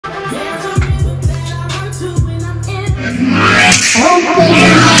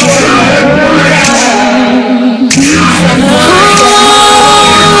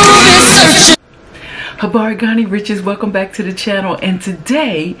Habarigani Riches, welcome back to the channel, and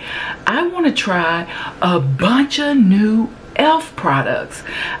today I want to try a bunch of new e.l.f. products.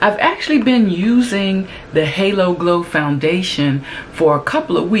 I've actually been using the Halo Glow foundation for a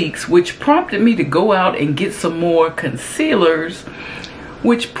couple of weeks, which prompted me to go out and get some more concealers,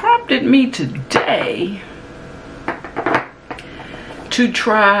 which prompted me today to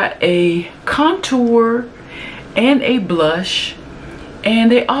try a contour and a blush. And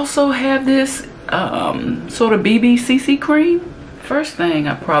they also have this sort of CC cream. First thing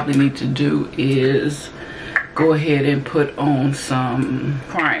I probably need to do is go ahead and put on some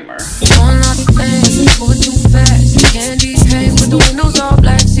primer.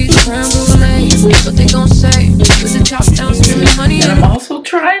 And I'm also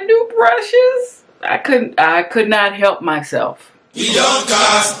trying new brushes. I could not help myself. You don't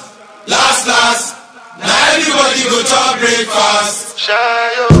cast, last. Now everybody go to breakfast.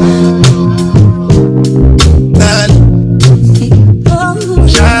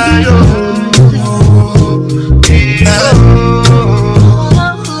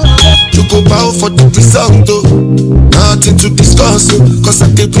 You go bow for the result, nothing to discuss, cause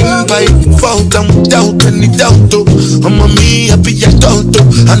I can bring by fault and without any doubt. I'm a me happy adult,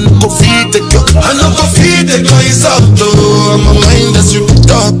 I no go feed the girl, I no go feed the girl is out. I'm a mind as you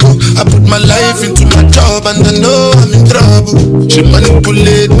talk, I put my life into my job and I know I'm in trouble. She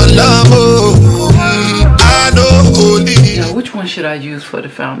manipulate my love, I know holy. Now, which one should I use for the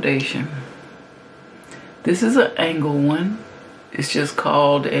foundation? This is an angled one. It's just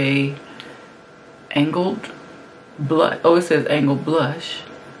called a angled blush. Oh, it says angled blush.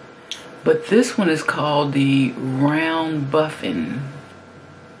 But this one is called the round buffing.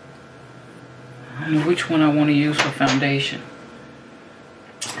 I don't know which one I want to use for foundation.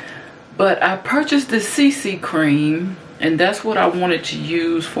 But I purchased the CC cream, and that's what I wanted to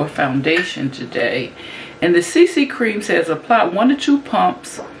use for foundation today. And the CC cream says apply 1 to 2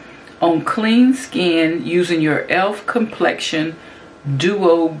 pumps on clean skin using your e.l.f. complexion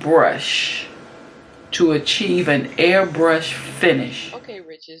duo brush to achieve an airbrush finish. Okay,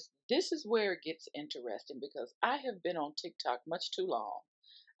 Riches, this is where it gets interesting because I have been on TikTok much too long.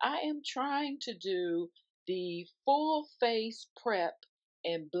 I am trying to do the full face prep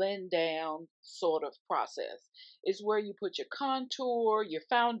and blend down sort of process. It's where you put your contour, your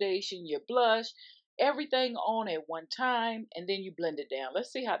foundation, your blush, everything on at one time, and then you blend it down.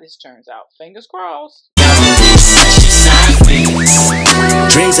 Let's see how this turns out. Fingers crossed.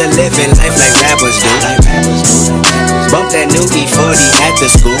 Dreams of living life like rappers do. Bump that new E40 at the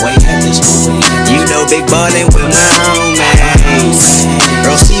school. You know, big ballin' with my homies.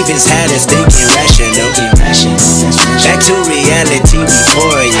 Earl Stevens had us thinking rational. Back to reality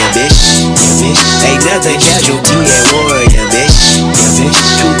before you, bitch. Ain't nothing casualty at war, you bitch.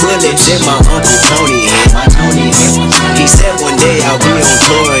 2 bullets in my Uncle Tony head. He said one day I'll be on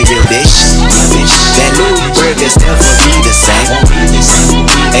tour, you bitch. That Louis burgers never be the same.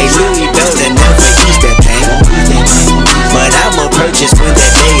 Hey, Louis Belder never ease that pain. But I'ma purchase when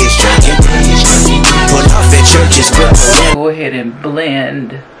that day is drinking. Pull off at churches quick. Go ahead and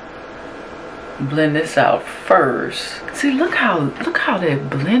blend this out first. See, look how that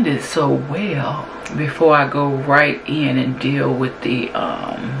blended so well before I go right in and deal with the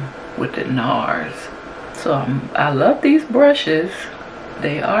NARS. So I love these brushes.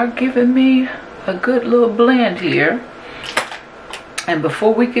 They are giving me a good little blend here. And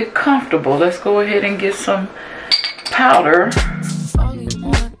before we get comfortable, let's go ahead and get some powder. All you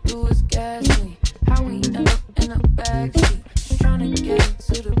wanna do is gas me. How we end up in a backseat, trying to get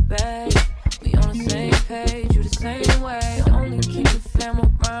to the bag. We on the same page, you the same way. Only keep the fam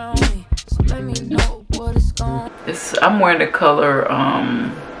around me, so let me know what it's going. I'm wearing the color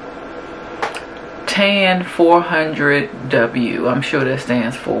Tan 400W. I'm sure that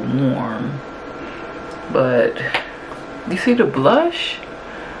stands for warm. But you see the blush?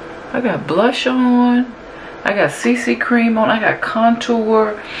 I got blush on. I got CC cream on. I got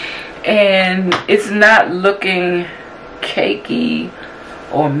contour. And it's not looking cakey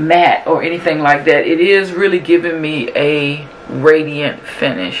or matte or anything like that. It is really giving me a radiant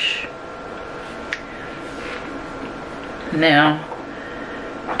finish. Now,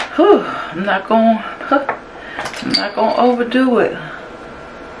 I'm not gonna overdo it.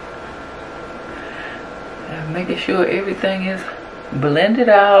 And making sure everything is blended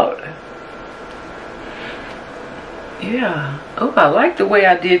out. Yeah. Oh, I like the way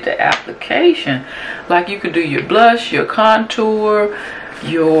I did the application. Like you could do your blush, your contour,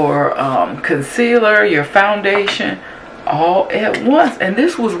 your concealer, your foundation, all at once. And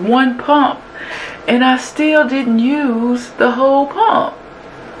this was one pump, and I still didn't use the whole pump.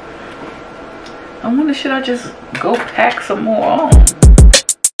 I wonder, should I just go pack some more on?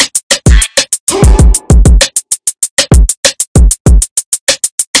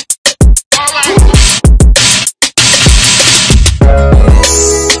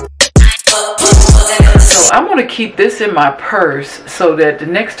 So I'm going to keep this in my purse so that the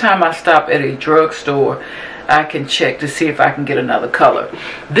next time I stop at a drugstore, I can check to see if I can get another color.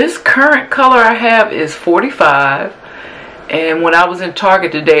 This current color I have is 45, and when I was in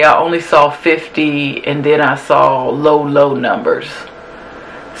Target today, I only saw 50, and then I saw low numbers.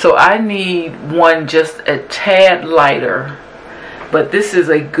 So I need one just a tad lighter, but this is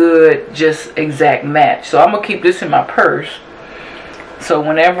a good, just exact match. So I'm gonna keep this in my purse, so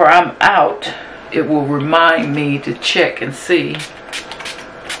whenever I'm out, it will remind me to check and see.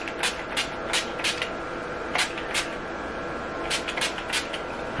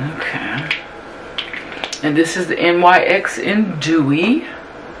 Okay. And this is the NYX in Dewy.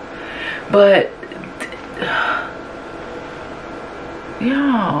 But,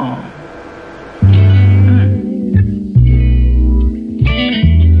 y'all.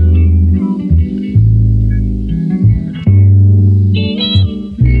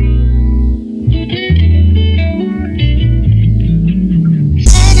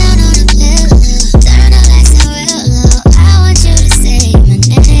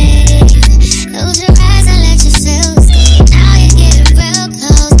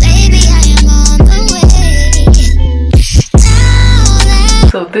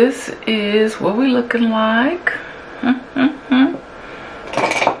 So this is what we looking like.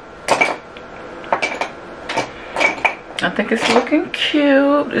 I think it's looking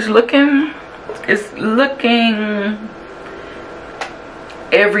cute. It's looking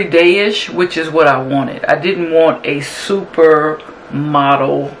everyday-ish, which is what I wanted. I didn't want a super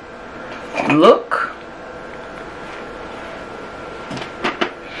model look.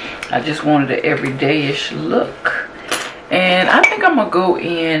 I just wanted an everyday-ish look. And I think I'm gonna go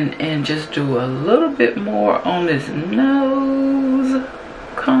in and just do a little bit more on this nose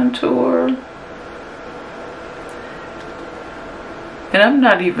contour. And I'm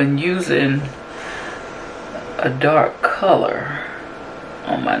not even using a dark color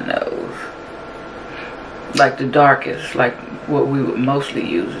on my nose. Like the darkest, like what we would mostly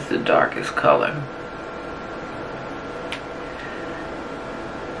use is the darkest color.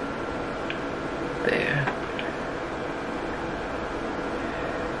 There.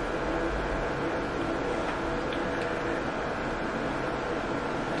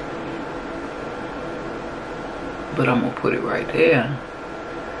 But I'm gonna put it right there.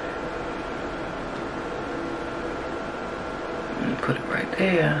 And put it right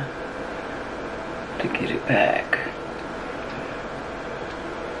there to get it back.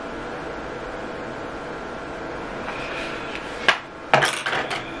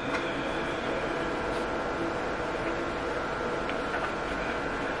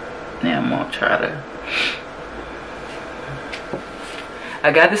 Now I'm gonna try to.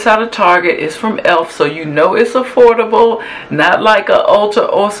 I got this out of Target. It's from Elf, so you know it's affordable. Not like a Ulta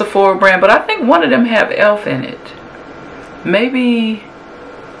or Sephora brand, but I think one of them have Elf in it. Maybe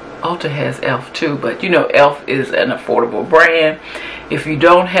Ulta has Elf too, but you know Elf is an affordable brand. If you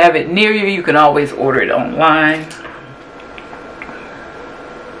don't have it near you, you can always order it online.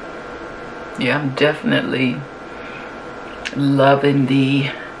 Yeah, I'm definitely loving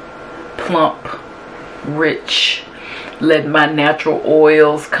the plump, rich, let my natural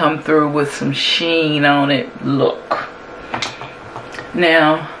oils come through with some sheen on it look.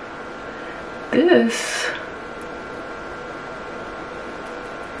 Now this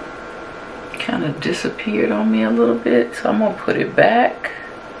kind of disappeared on me a little bit, so I'm gonna put it back.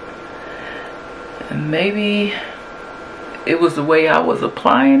 And maybe it was the way I was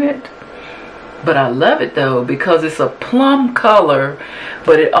applying it, but I love it though because it's a plum color,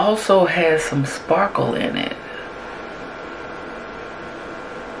 but it also has some sparkle in it.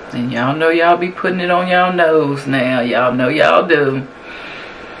 And y'all know y'all be putting it on y'all nose now. Y'all know y'all do.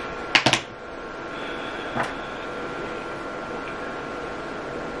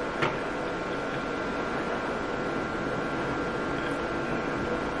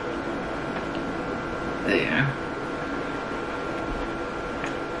 There.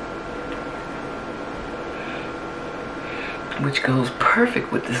 Which goes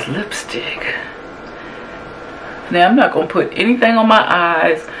perfect with this lipstick. Now I'm not going to put anything on my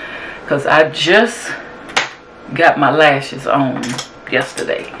eyes because I just got my lashes on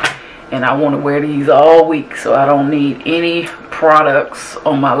yesterday. And I want to wear these all week, so I don't need any products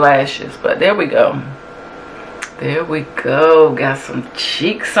on my lashes. But there we go. There we go. Got some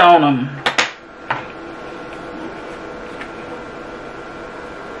cheeks on them.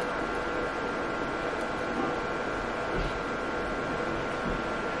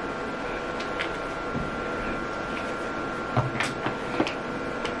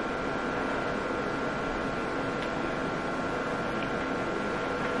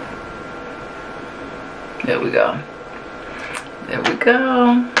 There we go. There we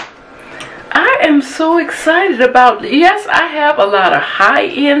go. I am so excited about, yes, I have a lot of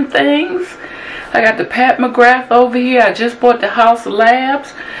high-end things. I got the Pat McGrath over here. I just bought the House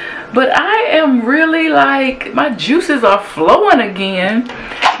Labs. But I am really like, my juices are flowing again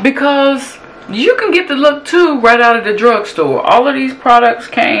because you can get the Loc Tools right out of the drugstore. All of these products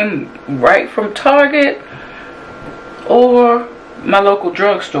came right from Target or my local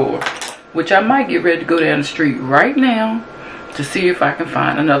drugstore, which I might get ready to go down the street right now to see if I can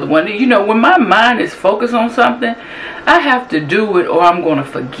find another one. You know, when my mind is focused on something, I have to do it or I'm going to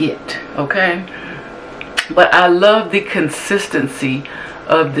forget, okay? But I love the consistency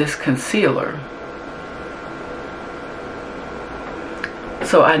of this concealer.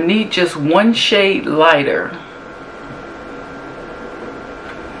 So I need just one shade lighter.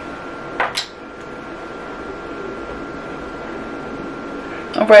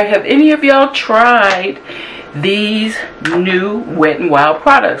 Alright, have any of y'all tried these new Wet n Wild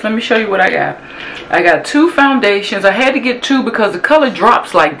products? Let me show you what I got. I got 2 foundations. I had to get 2 because the color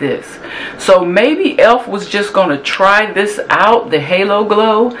drops like this. So maybe e.l.f. was just going to try this out, the Halo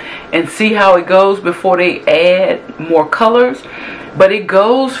Glow, and see how it goes before they add more colors. But it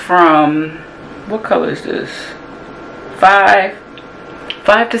goes from, what color is this? 5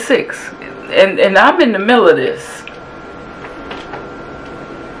 to 6. And I'm in the middle of this.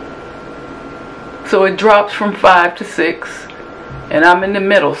 So it drops from 5 to 6, and I'm in the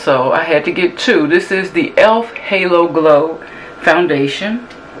middle, so I had to get 2. This is the e.l.f. Halo Glow Foundation.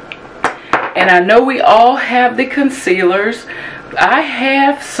 And I know we all have the concealers. I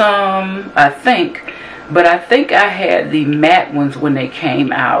have some, I think, but I think I had the matte ones when they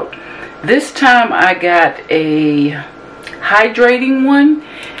came out. This time I got a hydrating one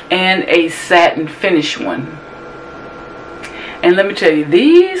and a satin finish one. And let me tell you,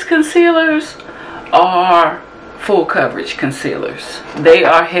 these concealers are full coverage concealers. They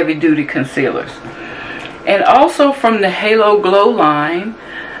are heavy duty concealers. And also from the Halo Glow line,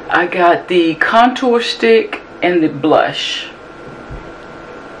 I got the contour stick and the blush.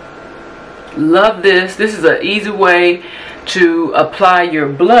 Love this. This is an easy way to apply your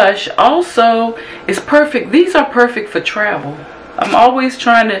blush. Also, it's perfect. These are perfect for travel. I'm always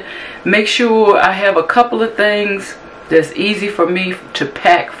trying to make sure I have a couple of things that's easy for me to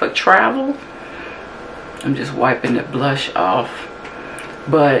pack for travel. I'm just wiping the blush off.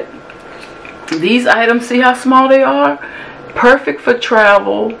 But these items, see how small they are? Perfect for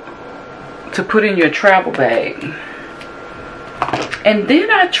travel, to put in your travel bag. And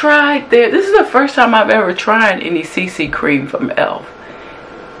then I tried this is the first time I've ever tried any CC cream from e.l.f.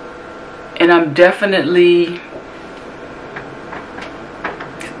 And I'm definitely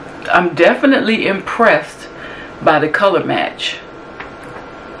impressed by the color match.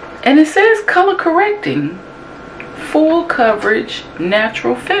 And it says color correcting, full coverage,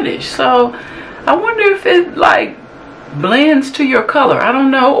 natural finish. So I wonder if it like blends to your color. I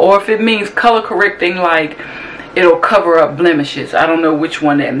don't know. Or if it means color correcting, like it'll cover up blemishes. I don't know which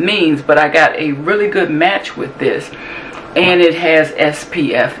one that means, but I got a really good match with this. And it has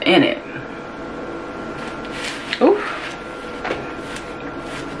SPF in it. Oof.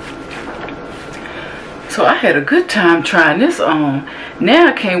 So I had a good time trying this on. Now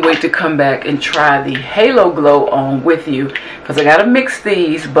I can't wait to come back and try the Halo Glow on with you, because I gotta mix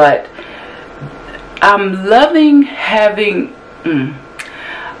these. But I'm loving having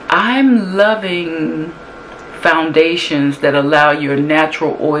I'm loving foundations that allow your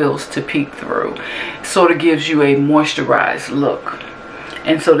natural oils to peek through. Sort of gives you a moisturized look.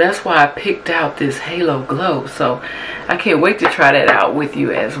 And so that's why I picked out this Halo Glow. So I can't wait to try that out with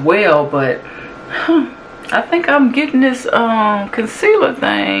you as well. But I think I'm getting this concealer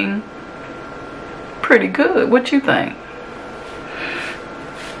thing pretty good. What you think?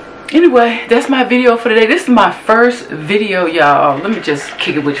 Anyway, that's my video for today. This is my first video, y'all. Let me just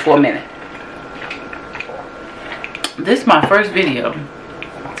kick it with you for a minute. This is my first video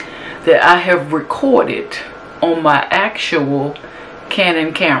that I have recorded on my actual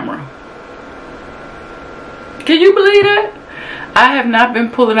Canon camera. Can you believe that? I have not been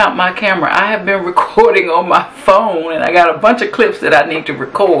pulling out my camera. I have been recording on my phone, and I got a bunch of clips that I need to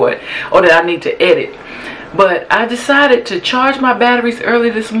record or that I need to edit. But I decided to charge my batteries early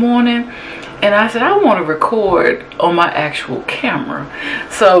this morning, and I said I want to record on my actual camera.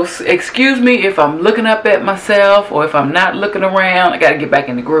 So excuse me if I'm looking up at myself or if I'm not looking around. I got to get back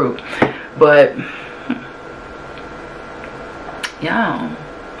in the groove. But y'all,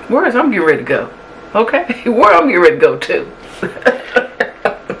 where's I'm getting ready to go? Okay, where I'm getting ready to go to?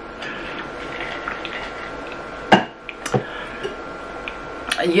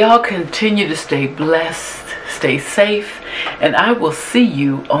 Y'all continue to stay blessed, stay safe, and I will see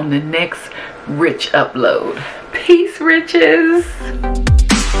you on the next Rich upload. Peace, Riches.